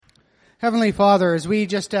Heavenly Father, as we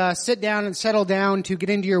just sit down and settle down to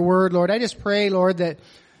get into your word, Lord, I just pray, Lord, that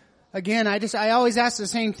again, I always ask the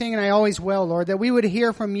same thing, and I always will, Lord, that we would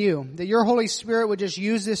hear from you, that your Holy Spirit would just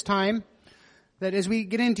use this time, that as we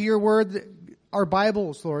get into your word, our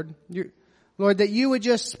Bibles, Lord, Lord, that you would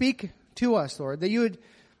just speak to us, Lord, that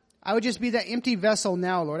I would just be that empty vessel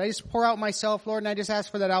now, Lord. I just pour out myself, Lord, and I just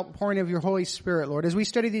ask for that outpouring of your Holy Spirit, Lord. As we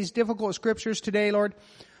study these difficult scriptures today, Lord,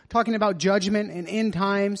 talking about judgment and end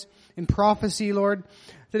times and prophecy, Lord,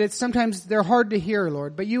 that it's sometimes they're hard to hear,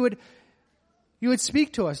 Lord, but you would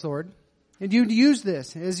speak to us, Lord, and you'd use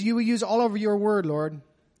this as you would use all over your word, Lord.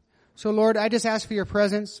 So, Lord, I just ask for your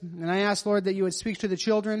presence, and I ask, Lord, that you would speak to the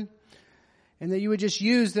children, and that you would just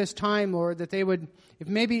use this time, Lord, that they would, if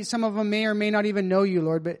maybe some of them may or may not even know you,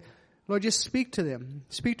 Lord, but Lord, just speak to them.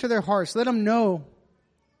 Speak to their hearts. Let them know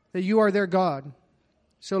that you are their God.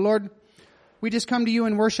 So, Lord, we just come to you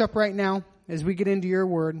in worship right now as we get into your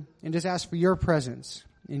word and just ask for your presence.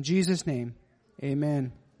 In Jesus' name,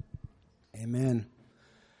 amen. Amen.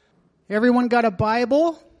 Everyone got a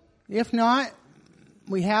Bible? If not,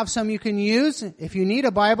 we have some you can use. If you need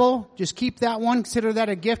a Bible, just keep that one. Consider that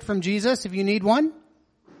a gift from Jesus if you need one.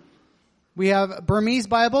 We have Burmese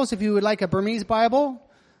Bibles if you would like a Burmese Bible.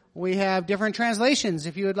 We have different translations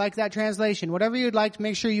if you would like that translation. Whatever you'd like,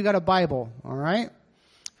 make sure you got a Bible, all right?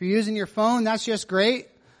 If you're using your phone, that's just great.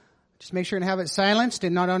 Just make sure to have it silenced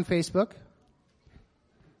and not on Facebook.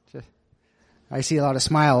 I see a lot of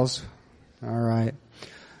smiles. All right.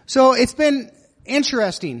 So it's been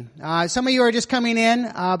interesting. Some of you are just coming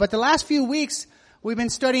in, but the last few weeks we've been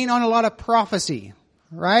studying on a lot of prophecy,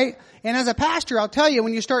 right? And as a pastor, I'll tell you,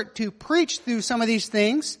 when you start to preach through some of these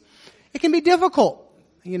things, it can be difficult.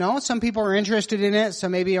 You know, some people are interested in it,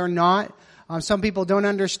 some maybe are not. Some people don't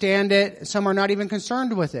understand it. Some are not even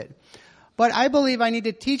concerned with it. But I believe I need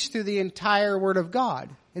to teach through the entire Word of God.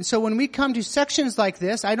 And so when we come to sections like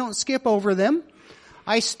this, I don't skip over them.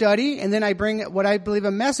 I study, and then I bring what I believe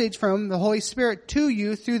a message from the Holy Spirit to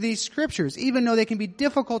you through these scriptures, even though they can be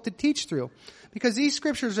difficult to teach through. Because these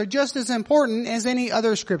scriptures are just as important as any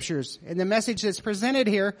other scriptures. And the message that's presented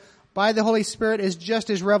here by the Holy Spirit is just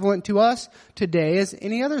as relevant to us today as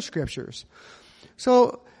any other scriptures.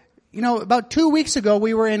 So, you know, about 2 weeks ago,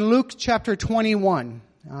 we were in Luke chapter 21.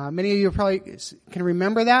 Many of you probably can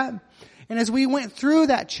remember that. And as we went through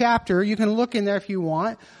that chapter, you can look in there if you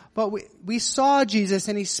want, but we saw Jesus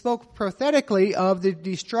and he spoke prophetically of the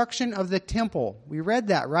destruction of the temple. We read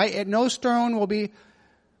that, right? Every stone will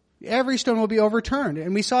be overturned.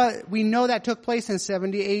 And we know that took place in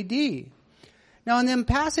 70 AD. Now in them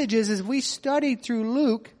passages, as we studied through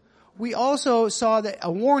Luke, we also saw that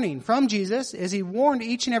a warning from Jesus as he warned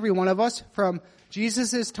each and every one of us from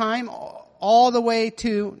Jesus' time all the way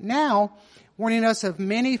to now, warning us of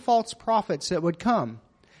many false prophets that would come.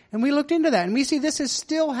 And we looked into that, and we see this is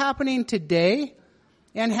still happening today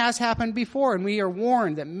and has happened before, and we are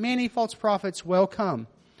warned that many false prophets will come.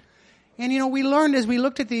 And, you know, we learned as we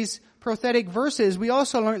looked at these prophetic verses, we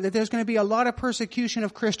also learned that there's going to be a lot of persecution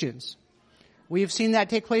of Christians. We have seen that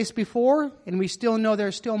take place before, and we still know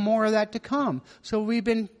there's still more of that to come. So we've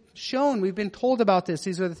been told about this.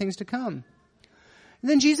 These are the things to come. And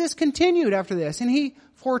then Jesus continued after this, and he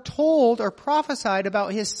foretold or prophesied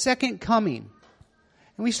about his second coming.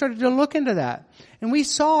 And we started to look into that. And we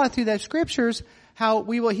saw through the scriptures how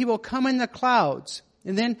he will come in the clouds.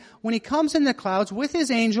 And then when he comes in the clouds with his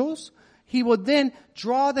angels, he will then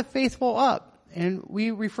draw the faithful up. And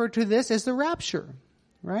we refer to this as the rapture,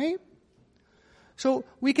 right? So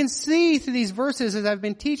we can see through these verses as I've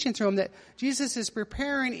been teaching through them that Jesus is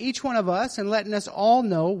preparing each one of us and letting us all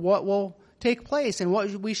know what will take place and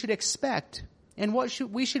what we should expect and what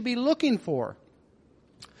we should be looking for.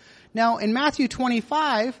 Now, in Matthew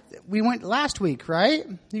 25, we went last week, right?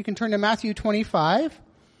 You can turn to Matthew 25.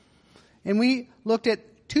 And we looked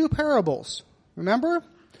at two parables. Remember?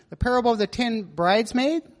 The parable of the 10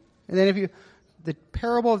 bridesmaids. And then the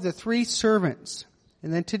parable of the 3 servants.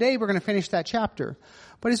 And then today we're going to finish that chapter.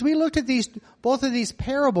 But as we looked at both of these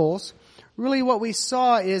parables, really what we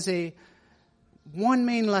saw is one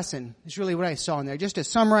main lesson is really what I saw in there. Just to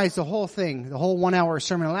summarize the whole thing, the whole 1 hour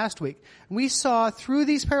sermon last week. We saw through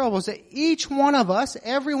these parables that each one of us,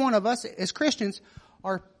 every one of us as Christians,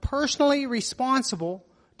 are personally responsible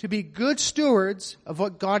to be good stewards of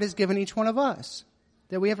what God has given each one of us.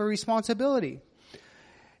 That we have a responsibility.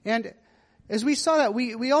 And as we saw that,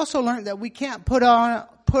 we also learned that we can't put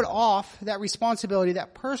off that responsibility,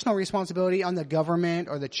 that personal responsibility on the government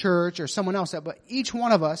or the church or someone else. But each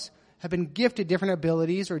one of us have been gifted different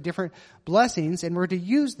abilities or different blessings, and we're to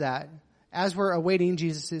use that as we're awaiting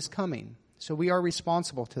Jesus' coming. So we are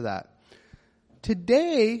responsible to that.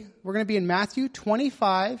 today we're going to be in Matthew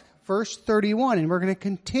 25, verse 31, and we're going to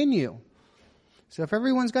continue. So if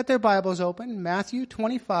everyone's got their Bibles open, Matthew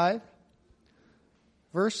 25,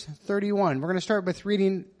 verse 31. We're going to start with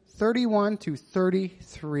reading 31 to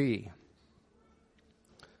 33.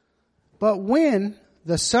 But when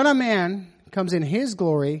the Son of Man comes in his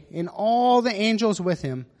glory, and all the angels with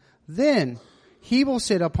him, then he will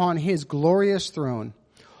sit upon his glorious throne.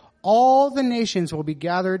 All the nations will be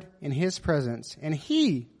gathered in his presence, and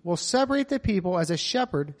he will separate the people as a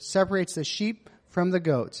shepherd separates the sheep from the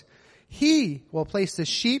goats. He will place the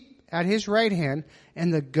sheep at his right hand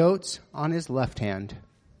and the goats on his left hand.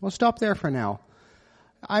 We'll stop there for now.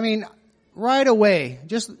 I mean, right away,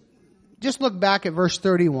 just look back at verse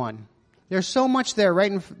 31. There's so much there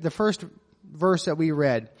right in the first verse that we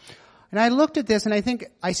read. And I looked at this and I think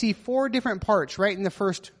I see 4 different parts right in the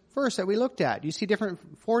first verse that we looked at. You see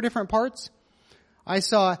 4 different parts? I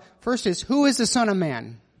saw, first is, who is the Son of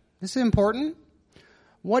Man? This is important.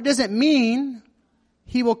 What does it mean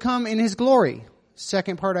he will come in his glory?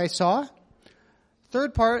 Second part I saw.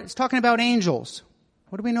 Third part, it's talking about angels.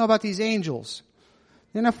 What do we know about these angels?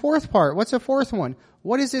 Then a fourth part. What's the fourth one?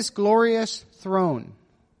 What is this glorious throne?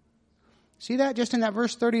 See that just in that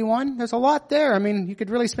verse 31? There's a lot there. I mean, you could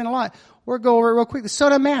really spend a lot. We'll go over it real quick. The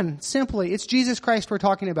Son of Man, simply, it's Jesus Christ we're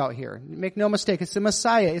talking about here. Make no mistake, it's the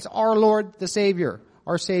Messiah. It's our Lord, the Savior,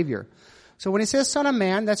 our Savior. So when it says Son of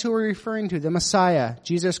Man, that's who we're referring to, the Messiah,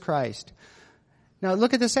 Jesus Christ. Now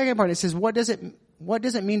look at the second part. It says, what does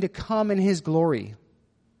it mean to come in his glory?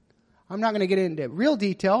 I'm not going to get into real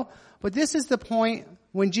detail, but this is the point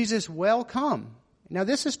when Jesus will come. Now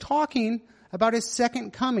this is talking about his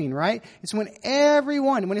second coming, right? It's when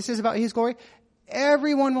it says about his glory,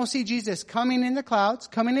 everyone will see Jesus coming in the clouds,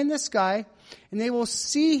 coming in the sky, and they will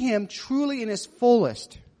see him truly in his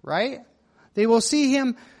fullest, right? They will see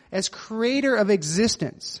him as creator of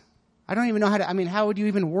existence. I don't even know how would you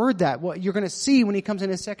even word that? What you're going to see when he comes in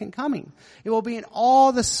his second coming. It will be in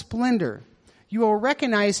all the splendor. You will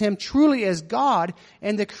recognize him truly as God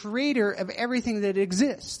and the creator of everything that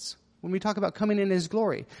exists. When we talk about coming in his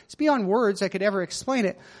glory. It's beyond words I could ever explain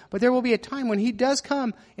it, but there will be a time when he does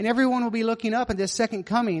come and everyone will be looking up at this second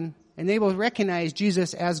coming and they will recognize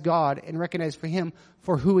Jesus as God and recognize for him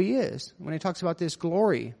for who he is. When he talks about this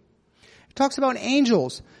glory. It talks about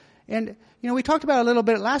angels. And, we talked about it a little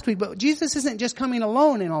bit last week, but Jesus isn't just coming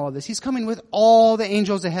alone in all of this. He's coming with all the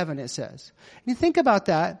angels of heaven, it says. And you think about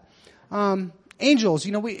that. Angels,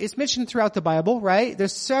 it's mentioned throughout the Bible, right?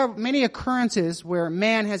 There's many occurrences where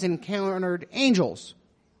man has encountered angels,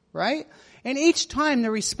 right? And each time the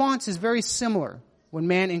response is very similar when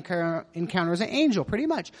man encounters an angel, pretty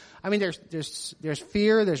much. I mean, there's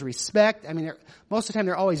fear, there's respect. I mean, most of the time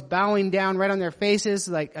they're always bowing down right on their faces.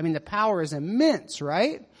 The power is immense,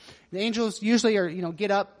 right? The angels usually are, get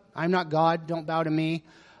up. I'm not God. Don't bow to me.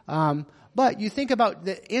 But you think about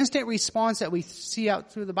the instant response that we see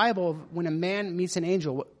out through the Bible when a man meets an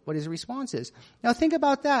angel, what his response is. Now think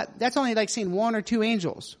about that. That's only like seeing 1 or 2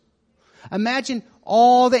 angels. Imagine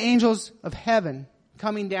all the angels of heaven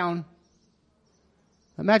coming down.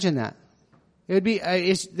 Imagine that. It would be,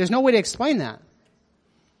 there's no way to explain that.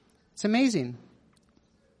 It's amazing.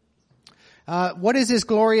 What is this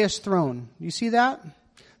glorious throne? You see that?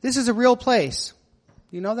 This is a real place.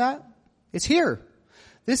 You know that? It's here.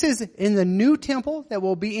 This is in the new temple that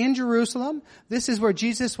will be in Jerusalem. This is where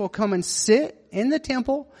Jesus will come and sit in the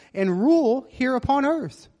temple and rule here upon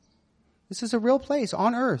earth. This is a real place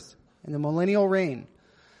on earth in the millennial reign.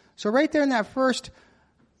 So right there in that first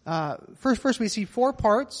verse we see 4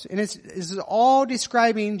 parts, and this is all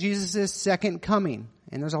describing Jesus' second coming.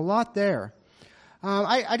 And there's a lot there.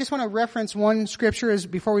 I just want to reference one scripture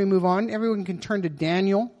before we move on. Everyone can turn to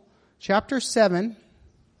Daniel chapter 7.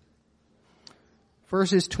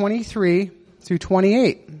 Verses 23 through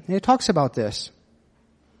 28. And it talks about this.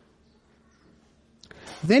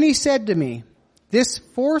 Then he said to me, this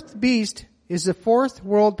 4th beast is the 4th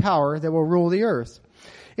world power that will rule the earth.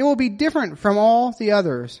 It will be different from all the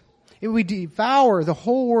others. It will devour the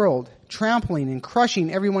whole world, trampling and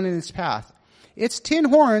crushing everyone in its path. Its 10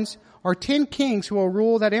 horns are 10 kings who will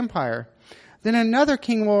rule that empire. Then another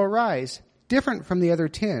king will arise, different from the other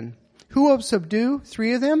 10. Who will subdue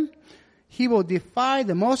 3 of them? He will defy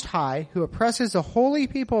the Most High, who oppresses the holy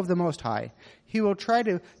people of the Most High. He will try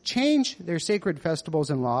to change their sacred festivals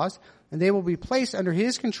and laws, and they will be placed under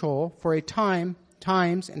his control for a time,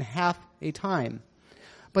 times, and half a time.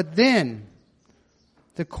 But then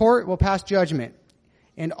the court will pass judgment,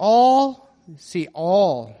 and all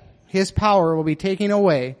his power will be taken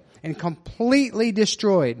away and completely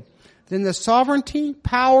destroyed. then the sovereignty,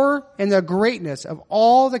 power, and the greatness of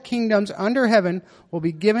all the kingdoms under heaven will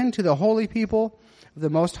be given to the holy people of the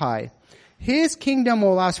Most High. His kingdom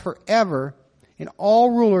will last forever, and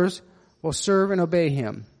all rulers will serve and obey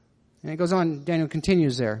him. And it goes on, Daniel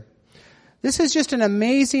continues there. This is just an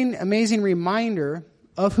amazing, amazing reminder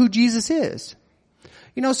of who Jesus is.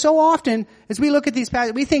 You know, so often, as we look at these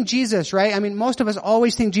passages, we think Jesus, right? I mean, most of us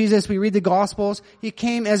always think Jesus. We read the Gospels. He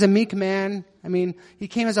came as a meek man. I mean, he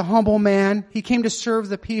came as a humble man. He came to serve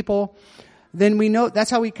the people. Then we know,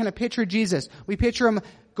 that's how we kind of picture Jesus. We picture him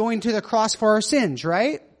going to the cross for our sins,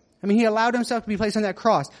 right? I mean, he allowed himself to be placed on that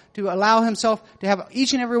cross, to allow himself to have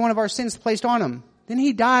each and every one of our sins placed on him. Then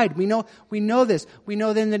he died. We know this. We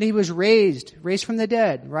know then that he was raised from the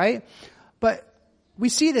dead, right? But we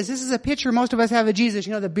see this. This is a picture most of us have of Jesus.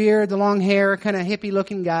 You know, the beard, the long hair, kind of hippie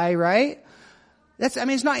looking guy, right?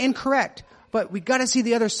 It's not incorrect. But we got to see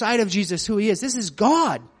the other side of Jesus, who he is. This is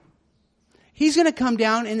God. He's going to come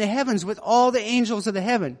down in the heavens with all the angels of the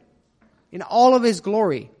heaven in all of his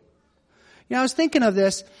glory. You know, I was thinking of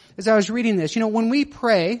this as I was reading this. You know, when we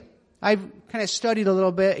pray, I've kind of studied a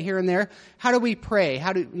little bit here and there. How do we pray?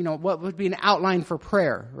 What would be an outline for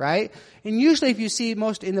prayer, right? And usually if you see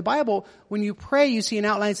most in the Bible, when you pray, you see an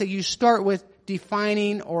outline that you start with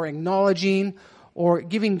defining or acknowledging or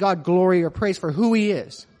giving God glory or praise for who he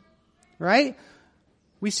is, right?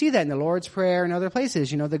 We see that in the Lord's Prayer and other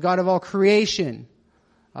places, you know, the God of all creation.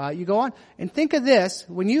 You go on and think of this.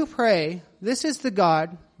 When you pray, this is the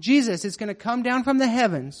God, Jesus, is going to come down from the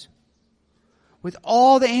heavens with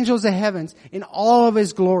all the angels of heavens in all of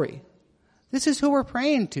his glory. This is who we're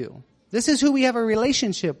praying to. This is who we have a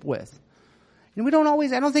relationship with. And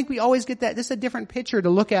I don't think we always get that. This is a different picture to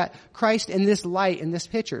look at Christ in this light, in this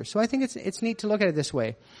picture. So I think it's neat to look at it this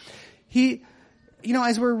way.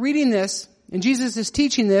 As we're reading this, and Jesus is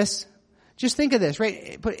teaching this, just think of this,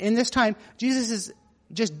 right? But in this time, Jesus is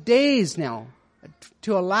just days now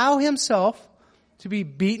to allow himself to be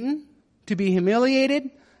beaten, to be humiliated,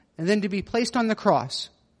 and then to be placed on the cross.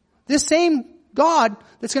 This same God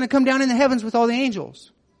that's going to come down in the heavens with all the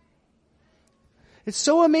angels. It's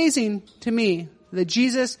so amazing to me that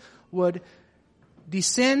Jesus would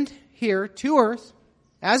descend here to earth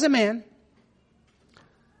as a man,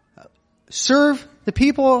 serve the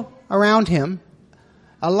people around him,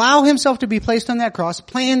 allow himself to be placed on that cross,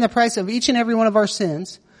 paying the price of each and every one of our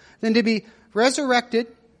sins, then to be resurrected,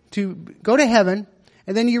 to go to heaven,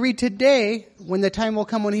 and then you read today when the time will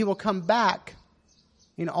come when he will come back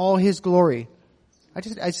in all his glory.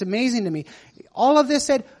 It's amazing to me. All of this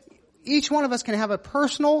said, each one of us can have a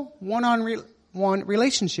personal one-on-one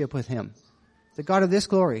relationship with him, the God of this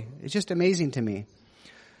glory. It's just amazing to me.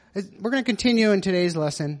 We're going to continue in today's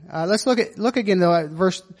lesson. Let's look again though at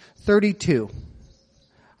verse 32.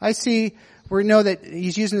 We know that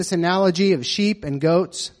he's using this analogy of sheep and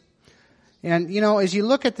goats. And, you know, as you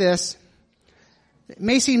look at this, it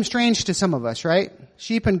may seem strange to some of us, right?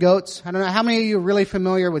 Sheep and goats. I don't know, how many of you are really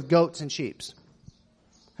familiar with goats and sheep?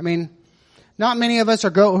 I mean, not many of us are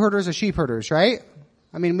goat herders or sheep herders, right?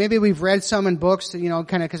 I mean, maybe we've read some in books, you know,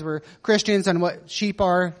 kind of because we're Christians on what sheep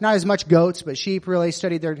are. Not as much goats, but sheep, really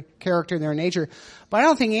studied their character and their nature. But I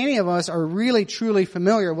don't think any of us are really truly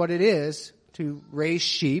familiar what it is to raise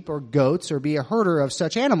sheep or goats or be a herder of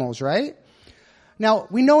such animals, right? Now,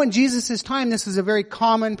 we know in Jesus' time this is a very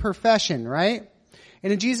common profession, right?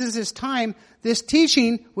 And in Jesus' time, this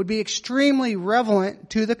teaching would be extremely relevant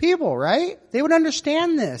to the people, right? They would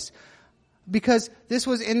understand this because this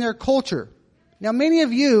was in their culture. Now, many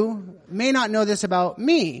of you may not know this about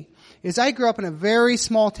me, is I grew up in a very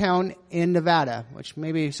small town in Nevada, which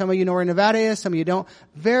maybe some of you know where Nevada is, some of you don't.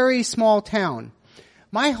 Very small town.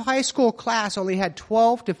 My high school class only had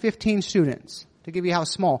 12 to 15 students, to give you how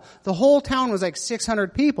small. The whole town was like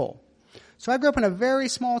 600 people. So I grew up in a very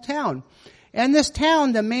small town. And this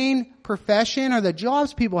town, the main profession or the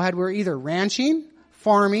jobs people had were either ranching,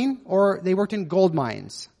 farming, or they worked in gold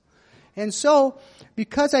mines. And so,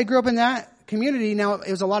 because I grew up in that community, now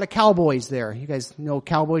it was a lot of cowboys there. You guys know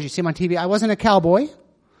cowboys, you see them on TV. I wasn't a cowboy,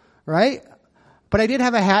 right? But I did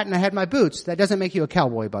have a hat and I had my boots. That doesn't make you a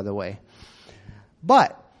cowboy, by the way.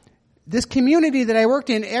 But this community that I worked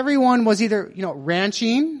in, everyone was either, you know,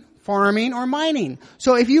 ranching, farming, or mining.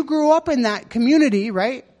 So if you grew up in that community,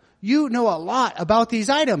 right, you know a lot about these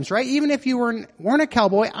items, right? Even if you weren't a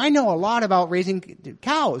cowboy, I know a lot about raising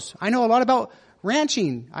cows. I know a lot about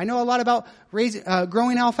ranching. I know a lot about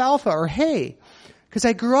growing alfalfa or hay, because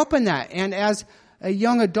I grew up in that. And as a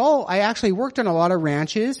young adult, I actually worked on a lot of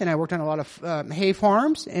ranches and I worked on a lot of hay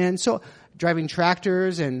farms, and so driving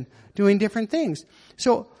tractors and doing different things.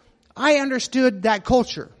 So I understood that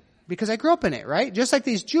culture because I grew up in it, right? Just like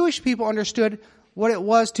these Jewish people understood what it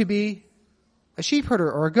was to be a sheep herder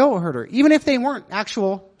or a goat herder. Even if they weren't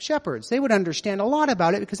actual shepherds, they would understand a lot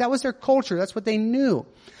about it because that was their culture. That's what they knew.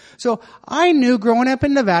 So I knew growing up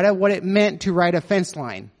in Nevada what it meant to ride a fence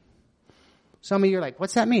line. Some of you are like,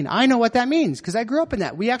 what's that mean? I know what that means because I grew up in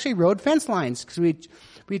that. We actually rode fence lines because we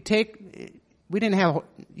didn't have,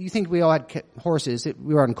 you think we all had horses.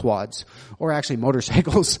 We were on quads or actually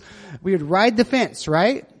motorcycles. We would ride the fence,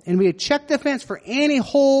 right? And we would check the fence for any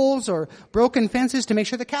holes or broken fences to make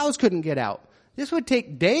sure the cows couldn't get out. This would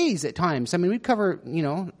take days at times. I mean, we'd cover,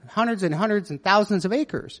 hundreds and hundreds and thousands of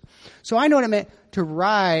acres. So I know what it meant to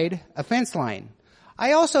ride a fence line.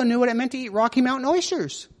 I also knew what it meant to eat Rocky Mountain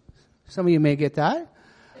oysters. Some of you may get that.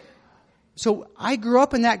 So I grew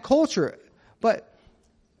up in that culture, but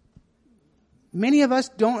many of us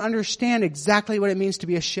don't understand exactly what it means to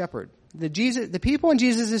be a shepherd. The people in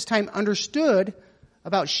Jesus' time understood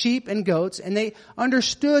about sheep and goats, and they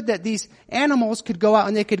understood that these animals could go out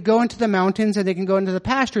and they could go into the mountains and they can go into the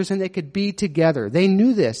pastures and they could be together. They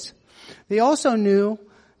knew this. They also knew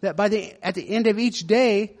that at the end of each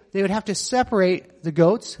day, they would have to separate the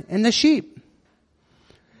goats and the sheep.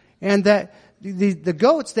 And that the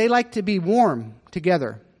goats, they like to be warm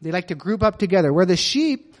together. They like to group up together, where the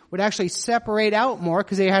sheep would actually separate out more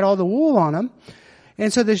because they had all the wool on them.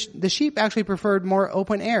 And so the sheep actually preferred more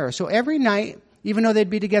open air. So every night, even though they'd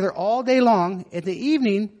be together all day long, at the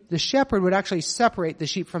evening, the shepherd would actually separate the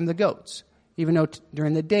sheep from the goats, even though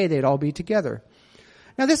during the day they'd all be together.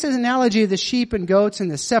 Now this is an analogy of the sheep and goats and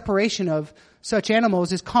the separation of such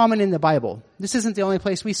animals is common in the Bible. This isn't the only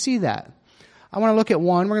place we see that. I want to look at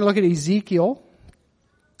one. We're going to look at Ezekiel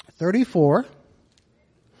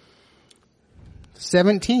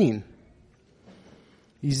 34:17.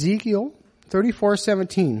 Ezekiel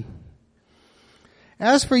 34:17.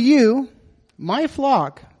 As for you, my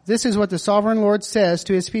flock, this is what the sovereign Lord says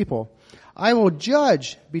to his people. I will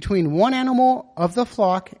judge between one animal of the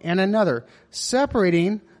flock and another,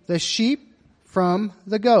 separating the sheep from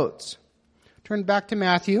the goats. Turn back to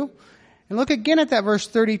Matthew and look again at that verse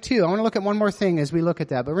 32. I want to look at one more thing as we look at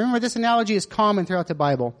that. But remember, this analogy is common throughout the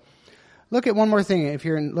Bible. Look at one more thing if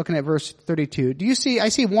you're looking at verse 32. Do you see, I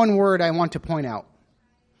see one word I want to point out.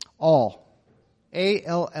 All.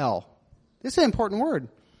 A-L-L. This is an important word.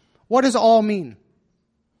 What does all mean?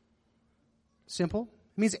 Simple.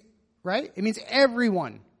 It means, right? It means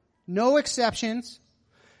everyone. No exceptions.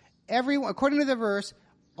 Everyone, according to the verse,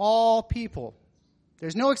 all people.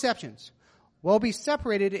 There's no exceptions. Will be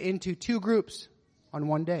separated into two groups on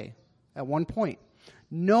one day, at one point.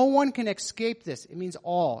 No one can escape this. It means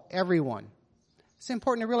all, everyone. It's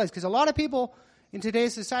important to realize because a lot of people in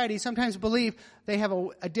today's society sometimes believe they have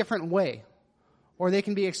a different way or they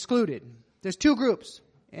can be excluded. There's two groups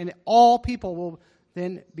and all people will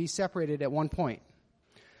then be separated at one point.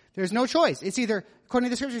 There's no choice. It's either, according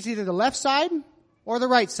to the scripture, it's either the left side or the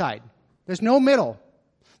right side. There's no middle.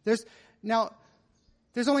 There's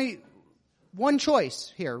only one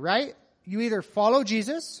choice here, right? You either follow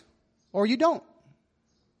Jesus or you don't.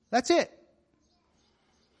 That's it.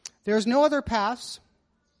 There's no other paths.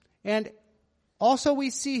 And also we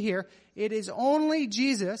see here, it is only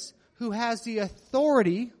Jesus who has the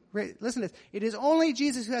authority, listen to this, it is only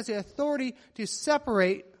Jesus who has the authority to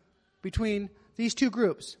separate between these two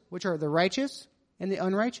groups, which are the righteous and the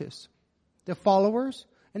unrighteous, the followers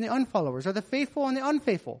and the unfollowers, or the faithful and the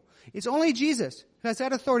unfaithful. It's only Jesus who has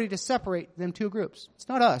that authority to separate them two groups. It's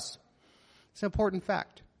not us. It's an important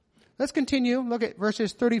fact. Let's continue. Look at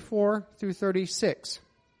verses 34 through 36.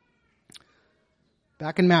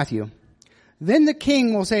 Back in Matthew. Then the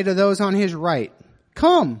king will say to those on his right,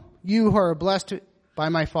 come, you who are blessed by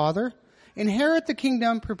my Father, inherit the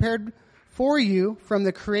kingdom prepared for you from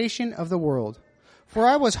the creation of the world. For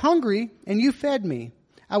I was hungry, and you fed me.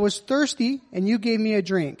 I was thirsty, and you gave me a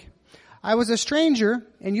drink. I was a stranger,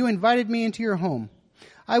 and you invited me into your home.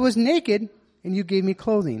 I was naked, and you gave me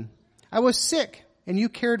clothing. I was sick, and you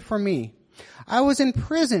cared for me. I was in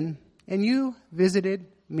prison, and you visited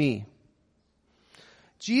me.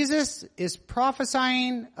 Jesus is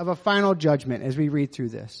prophesying of a final judgment as we read through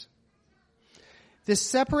this. This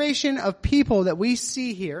separation of people that we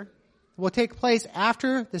see here will take place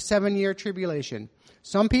after the 7-year tribulation.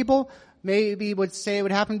 Some people maybe would say it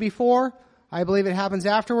would happen before. I believe it happens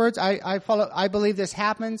afterwards. I believe this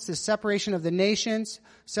happens. The separation of the nations,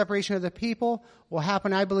 separation of the people will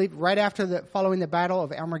happen, I believe, right after following the battle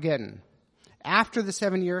of Armageddon. After the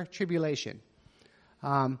 7-year tribulation.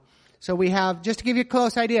 So we have, just to give you a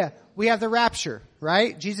close idea, we have the rapture,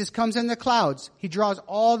 right? Jesus comes in the clouds. He draws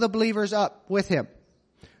all the believers up with him.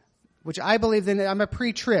 Which I believe, then I'm a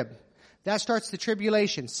pre-trib. That starts the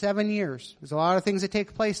tribulation, 7 years. There's a lot of things that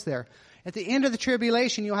take place there. At the end of the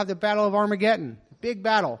tribulation, you'll have the Battle of Armageddon. Big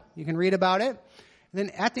battle. You can read about it. And then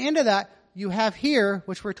at the end of that, you have here,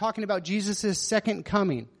 which we're talking about Jesus' second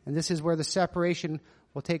coming. And this is where the separation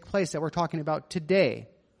will take place that we're talking about today.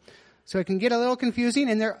 So it can get a little confusing,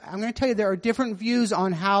 and I'm going to tell you there are different views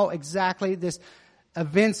on how exactly the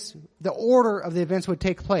order of the events would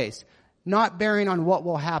take place. Not bearing on what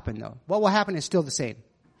will happen, though. What will happen is still the same.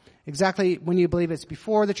 Exactly when you believe it's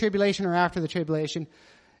before the tribulation or after the tribulation,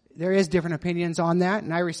 there is different opinions on that,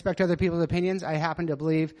 and I respect other people's opinions. I happen to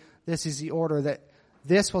believe this is the order, that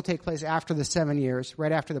this will take place after the 7 years,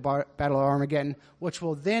 right after the Battle of Armageddon, which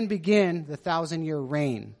will then begin the 1,000-year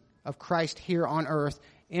reign of Christ here on earth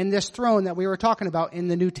in this throne that we were talking about in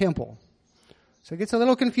the new temple. So it gets a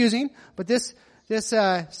little confusing, but this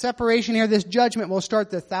separation here, this judgment will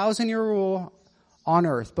start the 1,000-year rule on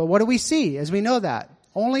earth. But what do we see as we know that?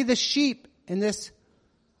 Only the sheep in this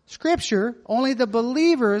scripture, only the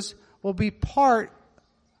believers will be part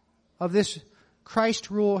of this Christ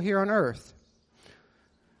rule here on earth.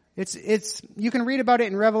 You can read about it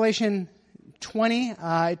in Revelation 20.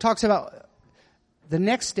 It talks about the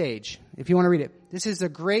next stage, if you want to read it. This is the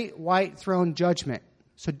great white throne judgment.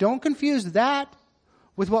 So don't confuse that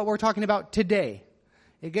with what we're talking about today.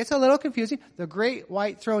 It gets a little confusing. The great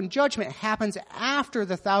white throne judgment happens after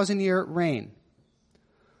the 1,000-year reign.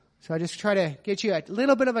 So I just try to get you a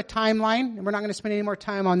little bit of a timeline, and we're not going to spend any more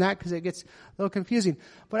time on that because it gets a little confusing.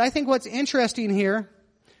 But I think what's interesting here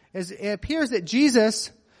is it appears that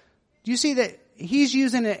Jesus, do you see that he's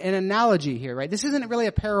using an analogy here, right? This isn't really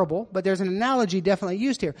a parable, but there's an analogy definitely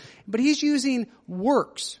used here. But he's using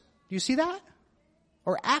works. Do you see that?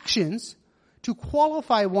 Or actions to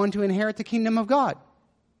qualify one to inherit the kingdom of God.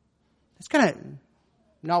 That's kind of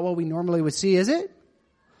not what we normally would see, is it?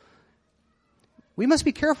 We must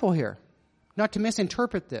be careful here not to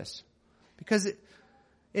misinterpret this, because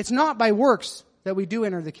it's not by works that we do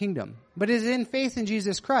enter the kingdom, but it is in faith in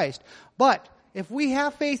Jesus Christ. But if we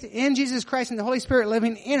have faith in Jesus Christ and the Holy Spirit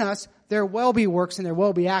living in us, there will be works and there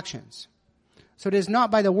will be actions. So it is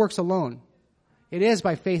not by the works alone. It is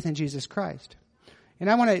by faith in Jesus Christ.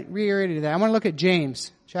 And I want to reiterate that. I want to look at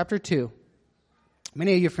James chapter 2.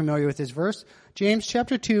 Many of you are familiar with this verse. James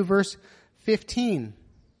chapter 2, verse 15.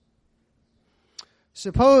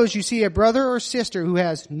 Suppose you see a brother or sister who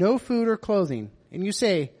has no food or clothing, and you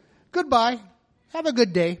say, "Goodbye, have a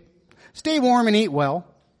good day, stay warm and eat well."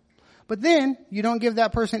 But then you don't give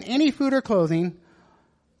that person any food or clothing.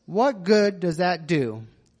 What good does that do?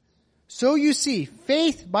 So you see,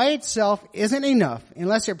 faith by itself isn't enough.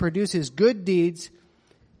 Unless it produces good deeds,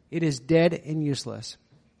 it is dead and useless.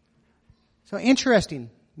 So interesting.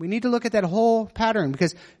 We need to look at that whole pattern,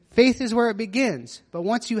 because faith is where it begins. But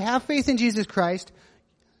once you have faith in Jesus Christ,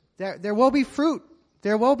 there will be fruit.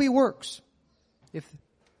 There will be works.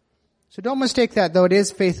 So don't mistake that, though it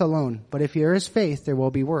is faith alone. But if there is faith, there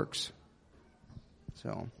will be works.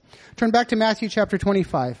 So turn back to Matthew chapter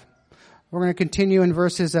 25. We're going to continue in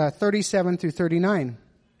verses 37 through 39.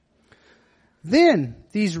 Then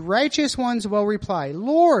these righteous ones will reply,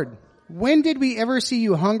 "Lord, when did we ever see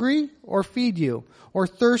you hungry or feed you, or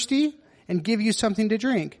thirsty and give you something to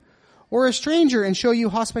drink? Or a stranger and show you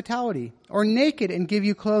hospitality, or naked and give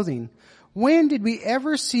you clothing? When did we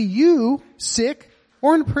ever see you sick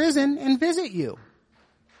or in prison and visit you?"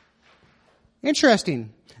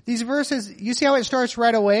 Interesting. These verses, you see how it starts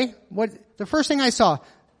right away? The first thing I saw,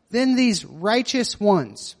 then these righteous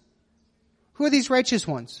ones. Who are these righteous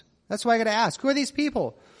ones? That's why I got to ask. Who are these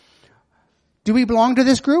people? Do we belong to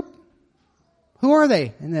this group? Who are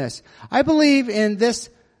they in this? I believe in this.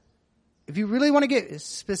 If you really want to get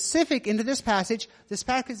specific into this passage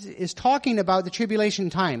is talking about the tribulation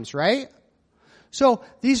times, right? So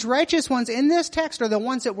these righteous ones in this text are the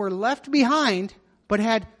ones that were left behind but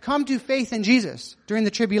had come to faith in Jesus during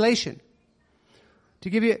the tribulation.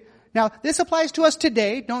 Now, this applies to us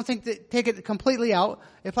today. Don't take it completely out.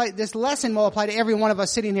 This lesson will apply to every one of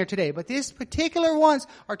us sitting here today. But these particular ones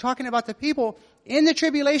are talking about the people in the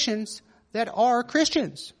tribulations that are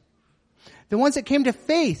Christians. The ones that came to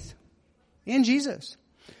faith in Jesus.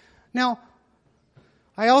 Now,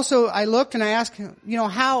 I looked and I asked,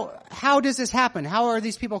 how does this happen? How are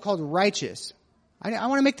these people called righteous? I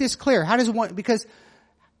want to make this clear. Because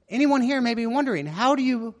anyone here may be wondering, how do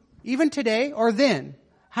you, even today or then,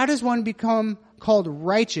 how does one become called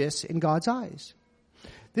righteous in God's eyes?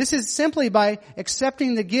 This is simply by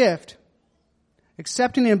accepting the gift,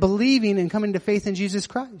 accepting and believing and coming to faith in Jesus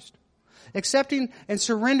Christ. Accepting and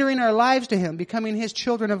surrendering our lives to Him, becoming His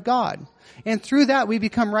children of God. And through that we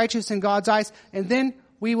become righteous in God's eyes, and then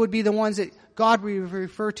we would be the ones that God would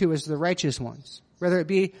refer to as the righteous ones, whether it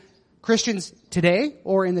be Christians today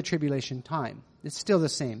or in the tribulation time. It's still the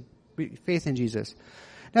same. Faith in Jesus.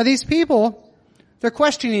 Now these people, they're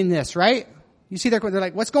questioning this, right? You see, they're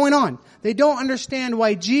like, what's going on? They don't understand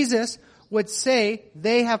why Jesus would say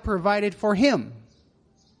they have provided for him.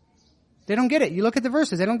 They don't get it. You look at the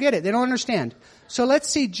verses. They don't get it. They don't understand. So let's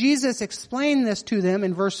see Jesus explain this to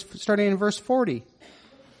them starting in verse 40.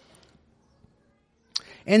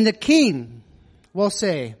 And the king will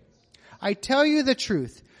say, I tell you the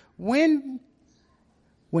truth. When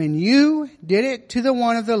you did it to the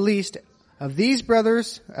one of the least of these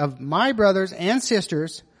brothers, of my brothers and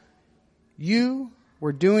sisters, you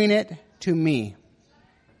were doing it to me.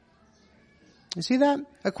 You see that?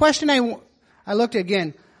 A question I looked at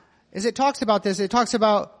again, as it talks about this, it talks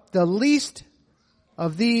about the least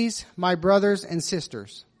of these, my brothers and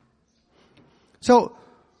sisters. So,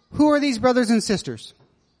 who are these brothers and sisters?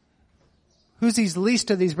 Who's these least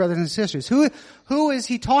of these brothers and sisters? Who is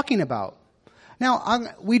he talking about? Now,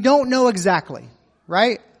 we don't know exactly,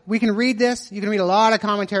 right? We can read this. You can read a lot of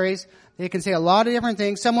commentaries. They can say a lot of different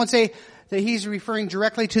things. Some would say that he's referring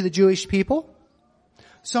directly to the Jewish people.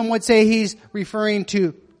 Some would say he's referring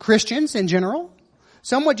to Christians in general.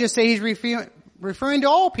 Some would just say he's referring to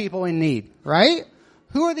all people in need, right?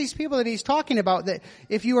 Who are these people that he's talking about that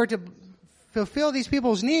if you were to fulfill these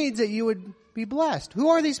people's needs that you would be blessed? Who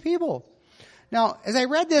are these people? Now, as I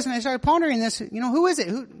read this and I started pondering this, who is it?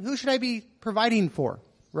 Who should I be providing for,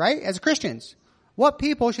 right? As Christians, what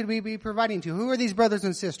people should we be providing to? Who are these brothers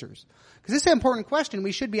and sisters? Because this is an important question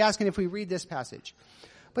we should be asking if we read this passage.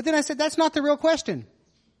 But then I said, that's not the real question.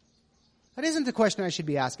 That isn't the question I should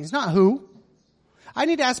be asking. It's not who. I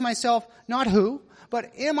need to ask myself, not who,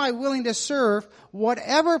 but am I willing to serve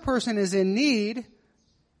whatever person is in need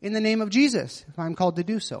in the name of Jesus, if I'm called to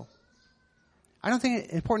do so? I don't think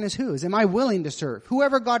it's important as who. Am I willing to serve?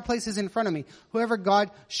 Whoever God places in front of me, whoever God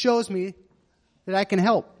shows me that I can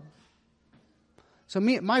help. So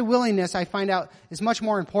my willingness, I find out, is much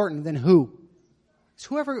more important than who. It's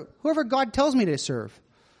whoever God tells me to serve.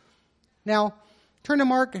 Now, turn to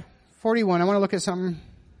Mark 41. I want to look at something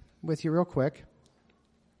with you real quick.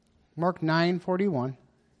 Mark 9:41.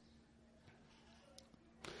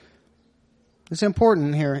 It's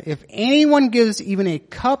important here. If anyone gives even a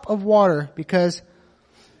cup of water because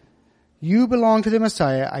you belong to the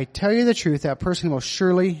Messiah, I tell you the truth, that person will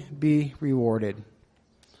surely be rewarded.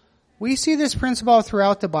 We see this principle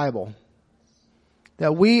throughout the Bible,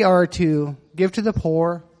 that we are to give to the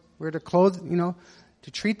poor, we're to clothe,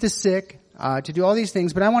 to treat the sick, to do all these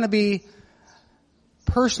things. But I want to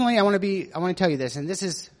tell you this, and this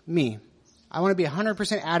is me. I want to be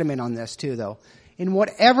 100% adamant on this too, though. In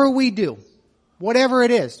whatever we do, whatever it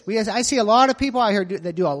is. I see a lot of people out here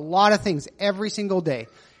that do a lot of things every single day.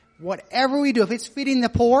 Whatever we do, if it's feeding the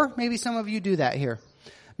poor, maybe some of you do that here.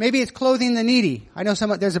 Maybe it's clothing the needy. I know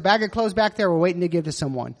there's a bag of clothes back there we're waiting to give to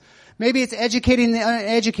someone. Maybe it's educating the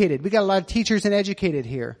uneducated. We got a lot of teachers and educated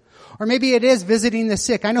here. Or maybe it is visiting the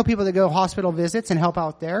sick. I know people that go hospital visits and help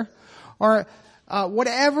out there. Or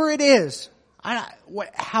whatever it is.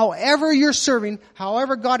 However you're serving,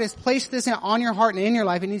 however God has placed this on your heart and in your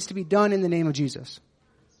life, it needs to be done in the name of Jesus.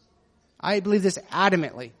 I believe this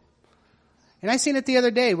adamantly. And I seen it the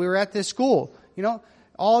other day. We were at this school.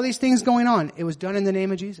 All these things going on. It was done in the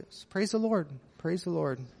name of Jesus. Praise the Lord. Praise the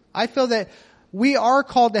Lord. I feel that we are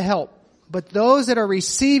called to help. But those that are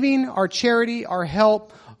receiving our charity, our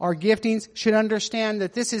help, our giftings should understand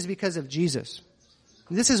that this is because of Jesus.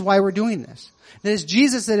 This is why we're doing this. It is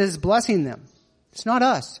Jesus that is blessing them. It's not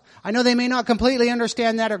us. I know they may not completely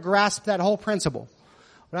understand that or grasp that whole principle.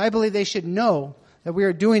 But I believe they should know that we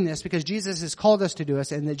are doing this because Jesus has called us to do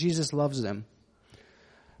this and that Jesus loves them.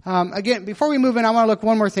 Again, before we move in, I want to look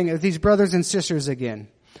one more thing at these brothers and sisters again.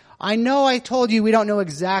 I know I told you we don't know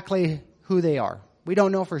exactly who they are. We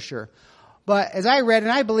don't know for sure. But as I read,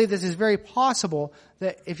 and I believe this is very possible,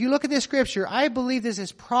 that if you look at this scripture, I believe this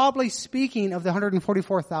is probably speaking of the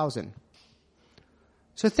 144,000.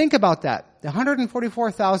 So think about that. The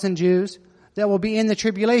 144,000 Jews that will be in the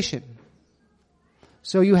tribulation.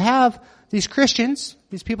 So you have these Christians,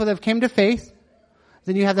 these people that have came to faith.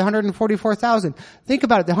 Then you have the 144,000. Think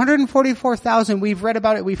about it. The 144,000, we've read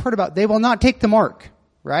about it, we've heard about it. They will not take the mark,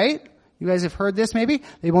 right? You guys have heard this maybe?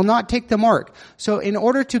 They will not take the mark. So in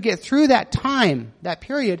order to get through that time, that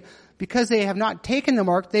period, because they have not taken the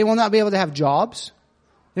mark, they will not be able to have jobs.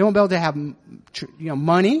 They won't be able to have,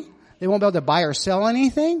 money. They won't be able to buy or sell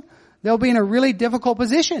anything. They'll be in a really difficult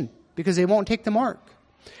position because they won't take the mark.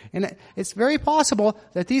 And it's very possible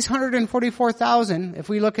that these 144,000, if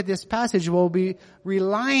we look at this passage, will be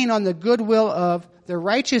relying on the goodwill of the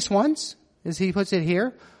righteous ones, as he puts it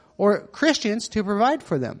here, or Christians to provide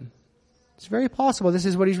for them. It's very possible this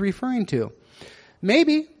is what he's referring to.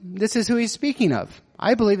 Maybe this is who he's speaking of.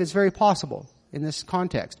 I believe it's very possible in this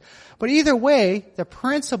context. But either way, the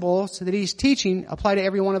principles that he's teaching apply to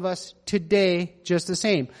every one of us today just the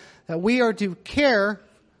same. That we are to care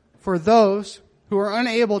for those who are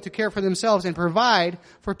unable to care for themselves and provide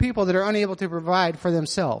for people that are unable to provide for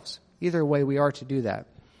themselves. Either way, we are to do that.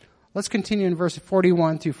 Let's continue in verse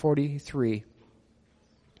 41 through 43.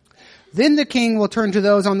 Then the king will turn to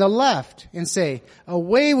those on the left and say,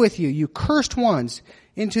 "Away with you, you cursed ones,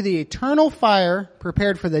 into the eternal fire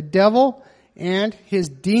prepared for the devil and his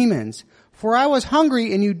demons. For I was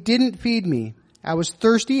hungry and you didn't feed me. I was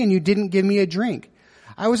thirsty and you didn't give me a drink.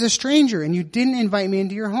 I was a stranger and you didn't invite me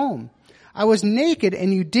into your home. I was naked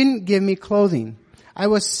and you didn't give me clothing. I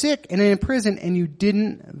was sick and in prison and you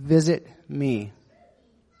didn't visit me."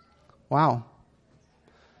 Wow.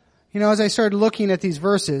 You know, as I started looking at these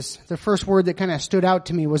verses, the first word that kind of stood out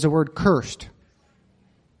to me was the word cursed.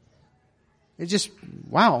 It just,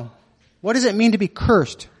 wow. What does it mean to be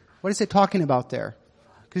cursed? What is it talking about there?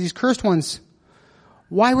 Because these cursed ones,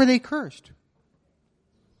 why were they cursed?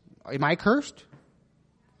 Am I cursed?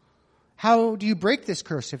 How do you break this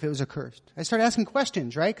curse if it was a curse? I started asking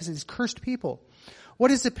questions, right? Because it's cursed people.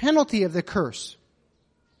 What is the penalty of the curse?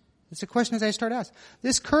 It's the questions I start asking.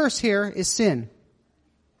 This curse here is sin.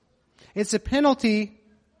 It's a penalty.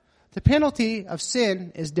 The penalty of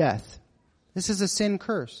sin is death. This is a sin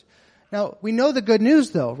curse. Now, we know the good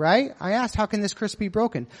news though, right? I asked, how can this curse be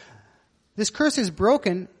broken? This curse is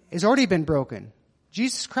broken, has already been broken.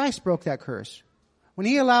 Jesus Christ broke that curse. When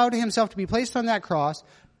he allowed himself to be placed on that cross,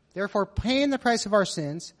 therefore paying the price of our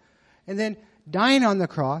sins, and then dying on the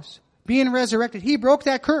cross, being resurrected, he broke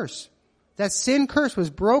that curse. That sin curse was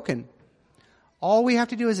broken. All we have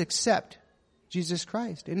to do is accept Jesus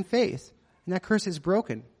Christ in faith, and that curse is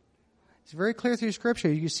broken. It's very clear through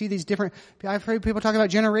Scripture. You see these different, I've heard people talk about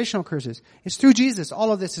generational curses. It's through Jesus.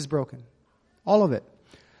 All of this is broken. All of it.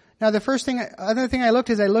 Now another thing I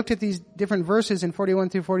looked at these different verses in 41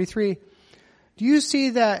 through 43. Do you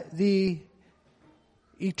see that the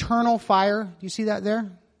eternal fire, do you see that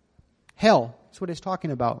there? Hell, that's what it's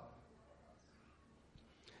talking about.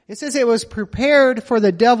 It says it was prepared for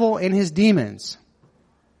the devil and his demons.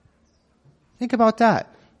 Think about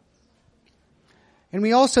that. And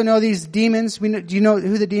we also know these demons. Do you know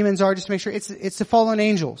who the demons are? Just to make sure. It's the fallen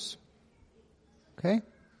angels. Okay?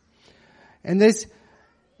 And there's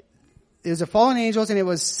the fallen angels, and it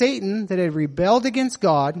was Satan that had rebelled against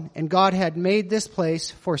God, and God had made this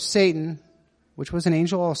place for Satan, which was an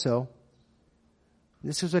angel also.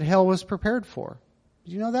 This is what hell was prepared for.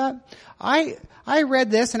 Did you know that? I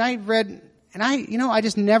read this, and I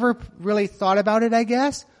just never really thought about it, I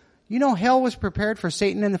guess. You know, hell was prepared for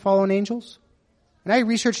Satan and the fallen angels? And I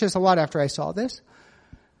researched this a lot after I saw this.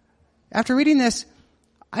 After reading this,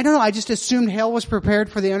 I don't know, I just assumed hell was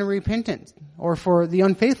prepared for the unrepentant or for the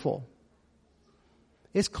unfaithful.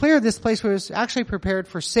 It's clear this place was actually prepared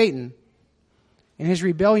for Satan and his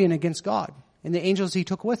rebellion against God and the angels he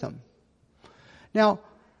took with him. Now,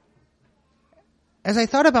 as I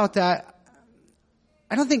thought about that,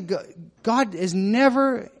 I don't think God is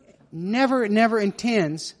never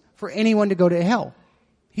intends for anyone to go to hell.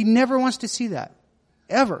 He never wants to see that.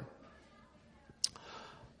 Ever.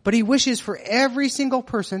 But he wishes for every single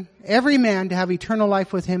person, every man, to have eternal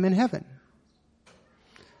life with him in heaven.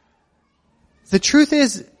 The truth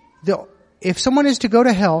is, if someone is to go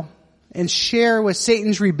to hell and share with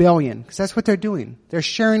Satan's rebellion, because that's what they're doing. They're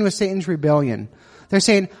sharing with Satan's rebellion. They're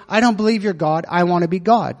saying, I don't believe you're God, I want to be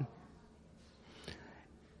God.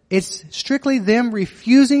 It's strictly them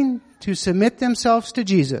refusing to submit themselves to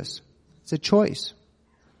Jesus. It's a choice.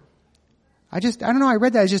 I don't know, I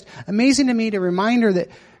read that. It's just amazing to me, a reminder that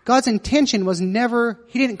God's intention was never,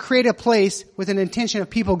 he didn't create a place with an intention of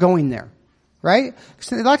people going there. Right?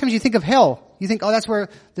 Because a lot of times you think of hell, you think, oh, that's where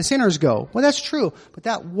the sinners go. Well, that's true, but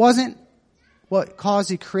that wasn't what caused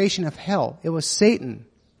the creation of hell. It was Satan.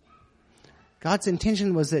 God's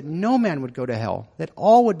intention was that no man would go to hell, that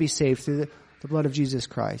all would be saved through the blood of Jesus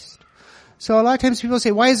Christ. So a lot of times people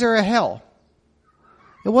say, why is there a hell?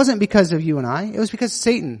 It wasn't because of you and I. It was because of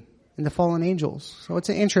Satan and the fallen angels. So it's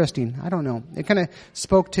interesting. I don't know. It kind of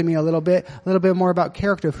spoke to me a little bit more about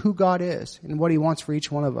character of who God is and what he wants for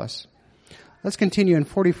each one of us. Let's continue in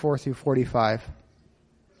 44 through 45.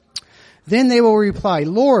 Then they will reply,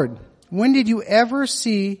 Lord, when did we ever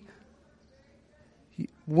see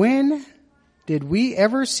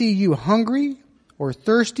you hungry or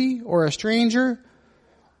thirsty, or a stranger,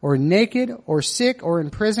 or naked, or sick, or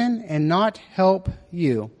in prison, and not help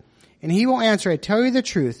you? And he will answer, I tell you the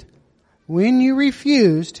truth, when you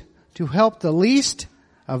refused to help the least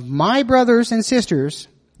of my brothers and sisters,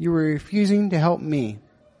 you were refusing to help me.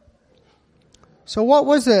 So what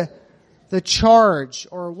was the charge,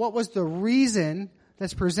 or what was the reason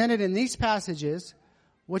that's presented in these passages,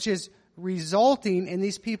 which is resulting in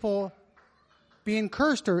these people being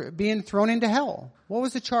cursed or being thrown into hell? What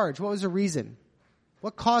was the charge? What was the reason?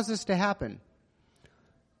 What caused this to happen?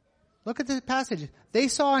 Look at the passage. They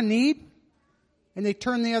saw a need and they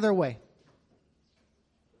turned the other way.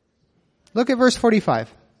 Look at verse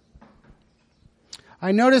 45.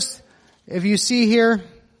 I notice, if you see here,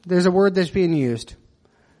 there's a word that's being used.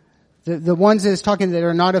 The ones that it's talking that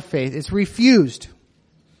are not of faith. It's refused.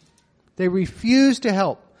 They refused to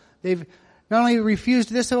help. They've not only refused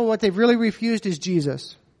this, but what they've really refused is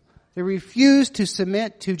Jesus. They refused to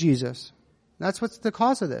submit to Jesus. That's what's the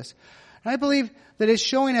cause of this. And I believe that it's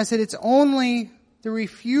showing us that it's only the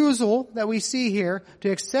refusal that we see here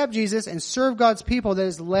to accept Jesus and serve God's people that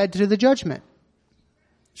has led to the judgment.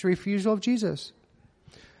 It's a refusal of Jesus.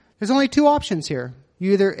 There's only two options here.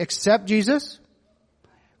 You either accept Jesus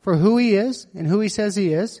for who he is and who he says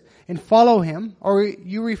he is and follow him, or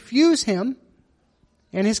you refuse him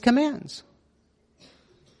and his commands.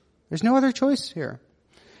 There's no other choice here.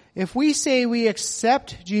 If we say we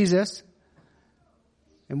accept Jesus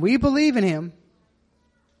and we believe in him,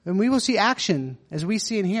 then we will see action as we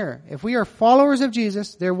see in here. If we are followers of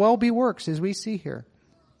Jesus, there will be works as we see here.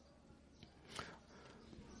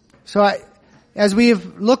 So as we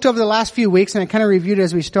have looked over the last few weeks, and I kind of reviewed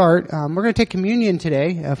as we start, we're going to take communion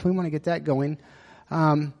today, if we want to get that going.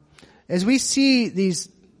 As we see these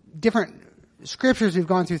different scriptures we've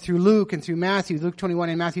gone through Luke and through Matthew, Luke 21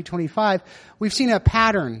 and Matthew 25, we've seen a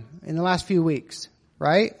pattern in the last few weeks,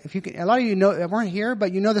 right? A lot of you know, weren't here,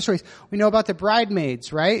 but you know the stories. We know about the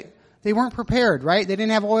bridesmaids, right? They weren't prepared, right? They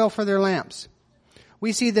didn't have oil for their lamps.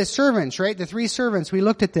 We see the servants, right? The three servants, we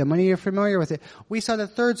looked at them. Many of you are familiar with it. We saw the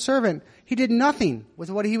third servant. He did nothing with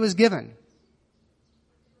what he was given.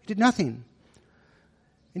 He did nothing.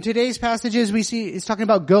 In today's passages, we see, it's talking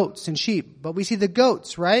about goats and sheep, but we see the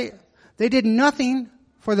goats, right? They did nothing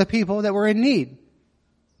for the people that were in need.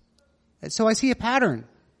 And so I see a pattern.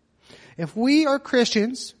 If we are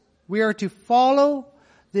Christians, we are to follow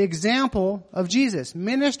the example of Jesus,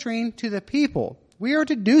 ministering to the people. We are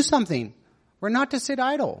to do something. We're not to sit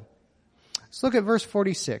idle. Let's look at verse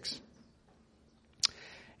 46.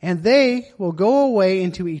 And they will go away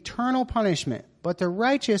into eternal punishment, but the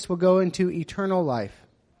righteous will go into eternal life.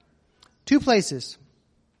 Two places,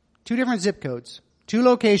 two different zip codes, two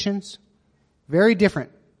locations, very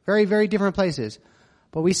different, very, very different places.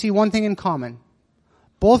 But we see one thing in common.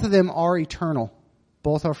 Both of them are eternal.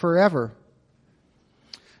 Both are forever.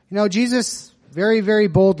 You know, Jesus very, very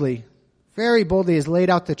boldly has laid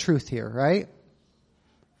out the truth here, right?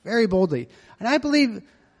 Very boldly. And I believe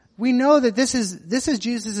we know that this is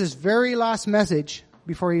Jesus' very last message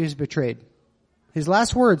before he was betrayed. His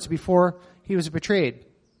last words before he was betrayed.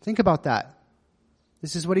 Think about that.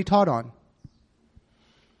 This is what he taught on.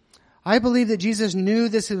 I believe that Jesus knew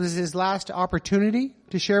this was his last opportunity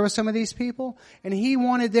to share with some of these people, and he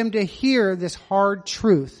wanted them to hear this hard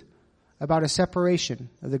truth about a separation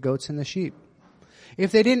of the goats and the sheep.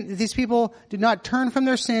 If these people did not turn from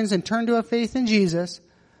their sins and turn to a faith in Jesus,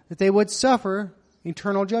 that they would suffer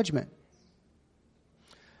eternal judgment.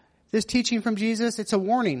 This teaching from Jesus, it's a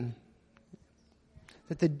warning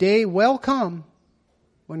that the day will come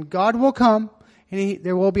when God will come and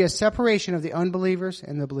there will be a separation of the unbelievers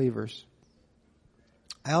and the believers.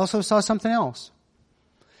 I also saw something else.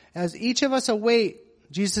 As each of us await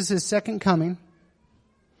Jesus' second coming,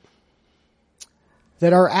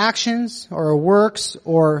 that our actions or our works,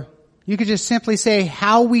 or you could just simply say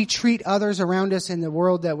how we treat others around us in the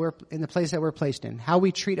world that we're, in the place that we're placed in, how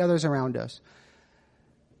we treat others around us.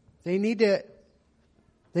 They need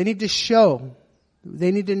to show,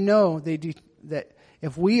 they need to know that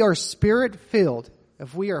if we are Spirit-filled,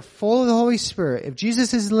 if we are full of the Holy Spirit, if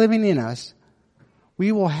Jesus is living in us,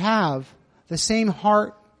 we will have the same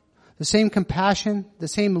heart, the same compassion, the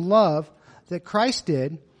same love that Christ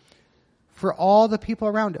did for all the people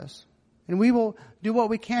around us. And we will do what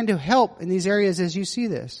we can to help in these areas as you see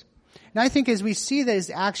this. And I think as we see these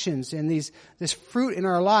actions and this fruit in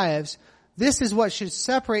our lives, this is what should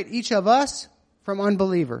separate each of us from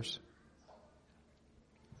unbelievers.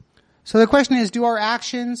 So the question is, do our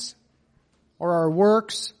actions or our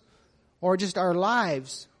works or just our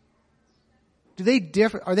lives, are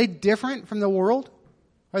they different from the world?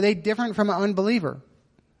 Are they different from an unbeliever?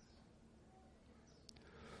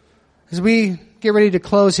 As we get ready to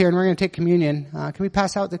close here and we're going to take communion, can we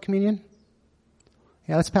pass out the communion?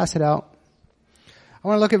 Yeah, let's pass it out. I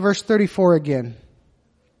want to look at verse 34 again.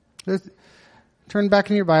 Turn back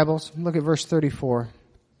in your Bibles and look at verse 34.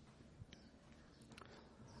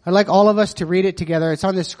 I'd like all of us to read it together. It's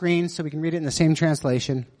on the screen so we can read it in the same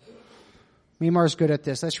translation. Mimar's good at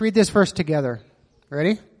this. Let's read this verse together.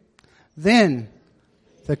 Ready? Then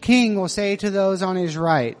the king will say to those on his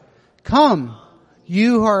right, "Come,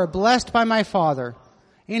 you who are blessed by my Father,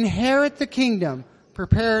 inherit the kingdom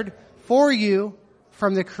prepared for you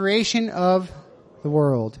from the creation of the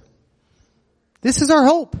world." This is our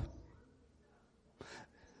hope.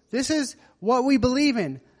 This is what we believe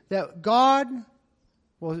in, that God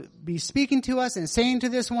will be speaking to us and saying to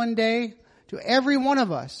this one day to every one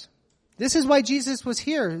of us. This is why Jesus was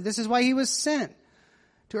here. This is why he was sent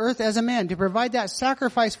to earth as a man, to provide that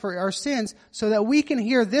sacrifice for our sins so that we can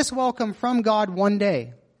hear this welcome from God one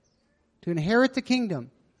day, to inherit the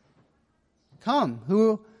kingdom. Come,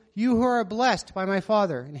 you who are blessed by my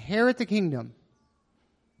Father, inherit the kingdom.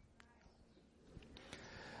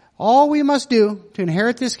 All we must do to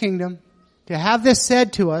inherit this kingdom, to have this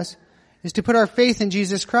said to us, is to put our faith in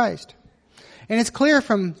Jesus Christ. And it's clear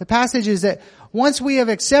from the passages that once we have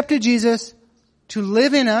accepted Jesus to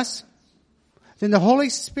live in us, then the Holy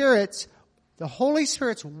Spirit's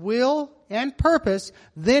will and purpose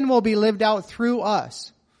then will be lived out through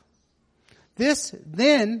us. This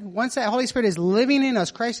then, once that Holy Spirit is living in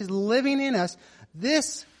us, Christ is living in us,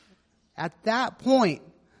 at that point,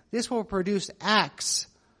 this will produce acts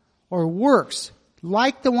or works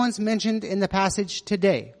like the ones mentioned in the passage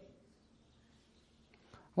today.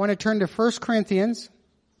 I want to turn to 1 Corinthians.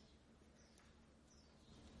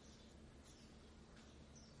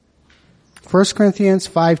 1 Corinthians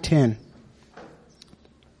 5:10.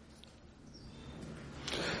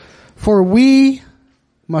 For we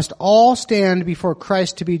must all stand before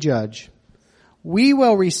Christ to be judged. We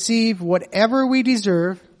will receive whatever we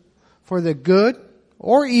deserve for the good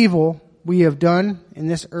or evil we have done in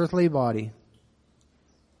this earthly body.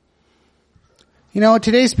 You know,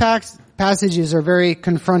 today's passages are very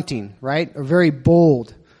confronting, right? Or very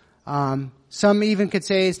bold. Some even could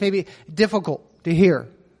say it's maybe difficult to hear.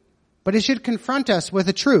 But it should confront us with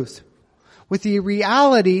the truth, with the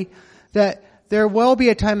reality that there will be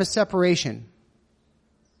a time of separation.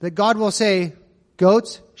 That God will say,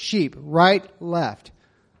 goats, sheep, right, left.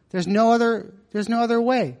 There's no other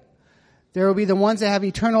way. There will be the ones that have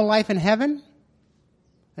eternal life in heaven,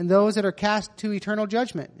 and those that are cast to eternal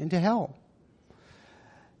judgment, into hell.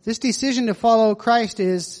 This decision to follow Christ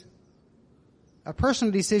is a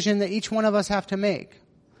personal decision that each one of us have to make.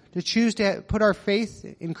 To choose to put our faith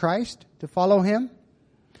in Christ, to follow Him,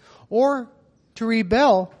 or to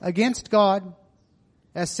rebel against God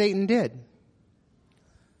as Satan did.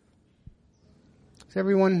 Does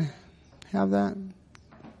everyone have that?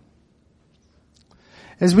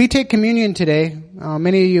 As we take communion today,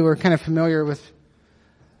 many of you are kind of familiar with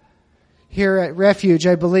here at Refuge,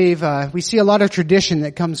 I believe, we see a lot of tradition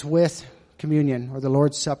that comes with communion or the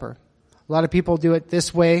Lord's Supper. A lot of people do it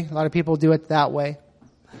this way. A lot of people do it that way.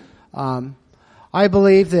 I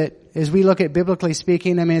believe that as we look at biblically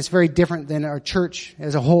speaking, I mean, it's very different than our church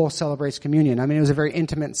as a whole celebrates communion. I mean, it was a very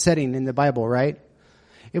intimate setting in the Bible, right?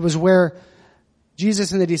 It was where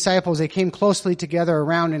Jesus and the disciples, they came closely together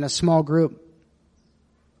around in a small group.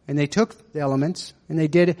 And they took the elements, and they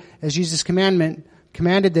did as Jesus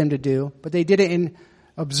commanded them to do, but they did it in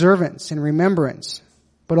observance and remembrance,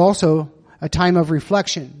 but also a time of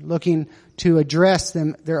reflection, looking to address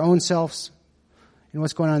their own selves and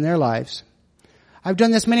what's going on in their lives. I've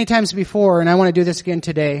done this many times before, and I want to do this again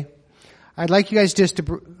today. I'd like you guys just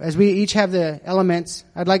to, as we each have the elements,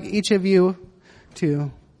 I'd like each of you to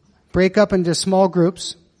break up into small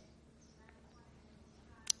groups.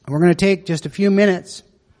 And we're going to take just a few minutes.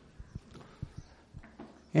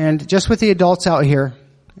 And just with the adults out here,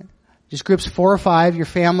 just groups 4 or 5, your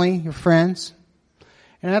family, your friends.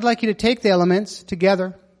 And I'd like you to take the elements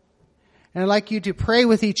together. And I'd like you to pray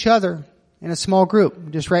with each other in a small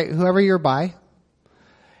group. Just write whoever you're by.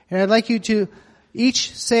 And I'd like you to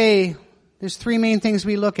each say, there's 3 main things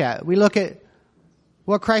we look at. We look at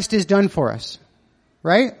what Christ has done for us.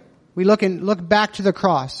 Right? We look back to the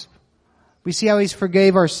cross. We see how He's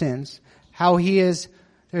forgave our sins. How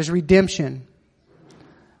there's redemption.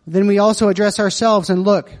 Then we also address ourselves and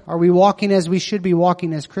look, are we walking as we should be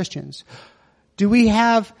walking as Christians? If we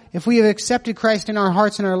have accepted Christ in our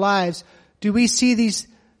hearts and our lives, do we see these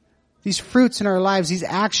fruits in our lives, these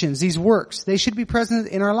actions, these works? They should be present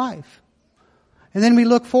in our life. And then we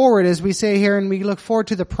look forward, as we say here, and we look forward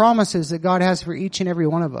to the promises that God has for each and every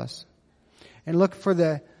one of us. And look for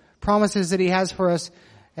the promises that He has for us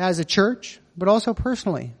as a church, but also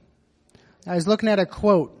personally. I was looking at a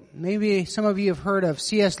quote. Maybe some of you have heard of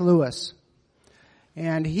C.S. Lewis.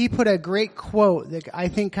 And he put a great quote that I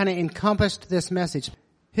think kind of encompassed this message.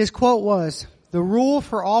 His quote was, "The rule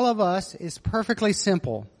for all of us is perfectly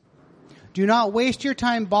simple. Do not waste your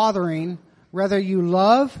time bothering whether you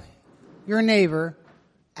love your neighbor.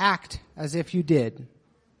 Act as if you did."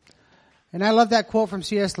 And I love that quote from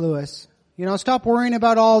C.S. Lewis. Stop worrying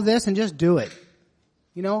about all this and just do it.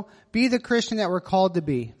 Be the Christian that we're called to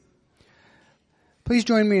be. Please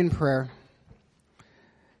join me in prayer.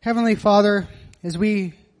 Heavenly Father, as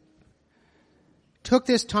we took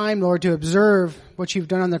this time, Lord, to observe what You've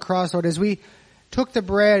done on the cross, Lord, as we took the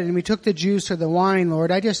bread and we took the juice or the wine,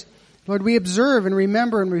 Lord, Lord, we observe and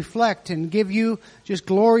remember and reflect and give You just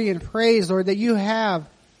glory and praise, Lord, that You have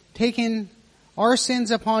taken our sins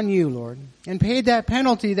upon You, Lord, and paid that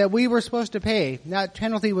penalty that we were supposed to pay. That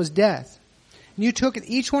penalty was death. And You took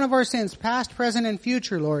each one of our sins, past, present, and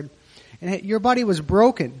future, Lord, and Your body was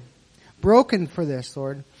broken for this,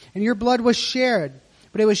 Lord. And Your blood was shed,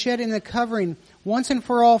 but it was shed in the covering once and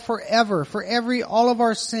for all, forever, for all of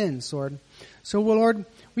our sins, Lord. So, Lord,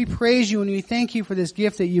 we praise You and we thank You for this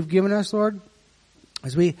gift that You've given us, Lord.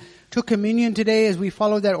 As we took communion today, as we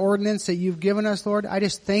followed that ordinance that You've given us, Lord, I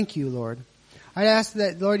just thank You, Lord. I ask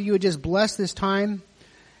that, Lord, You would just bless this time.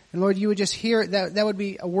 And, Lord, You would just hear it. That would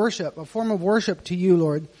be a form of worship to You,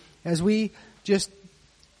 Lord, as we just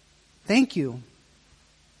thank You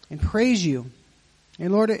and praise You.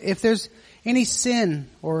 And Lord, if there's any sin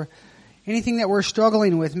or anything that we're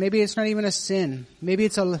struggling with, maybe it's not even a sin. Maybe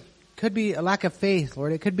could be a lack of faith,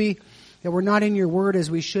 Lord. It could be that we're not in Your Word as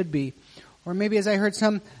we should be. Or maybe, as I heard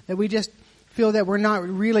some, that we just feel that we're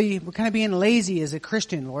kind of being lazy as a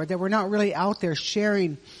Christian, Lord, that we're not really out there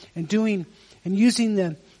sharing and doing and using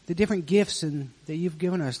the different gifts that You've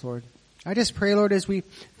given us, Lord. I just pray, Lord, as we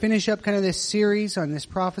finish up kind of this series on this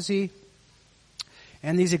prophecy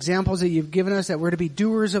and these examples that You've given us, that we're to be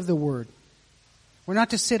doers of the Word. We're not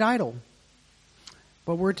to sit idle,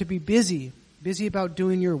 but we're to be busy about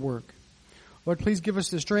doing Your work. Lord, please give us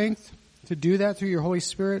the strength to do that through Your Holy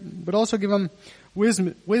Spirit, but also give them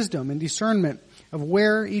wisdom and discernment of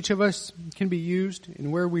where each of us can be used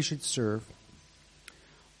and where we should serve.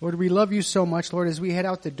 Lord, we love You so much, Lord, as we head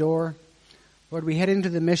out the door. Lord, we head into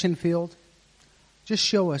the mission field. Just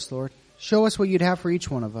show us, Lord. Show us what You'd have for each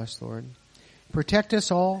one of us, Lord. Protect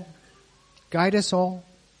us all. Guide us all.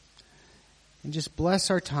 And just bless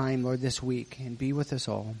our time, Lord, this week and be with us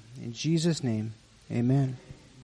all. In Jesus' name, amen.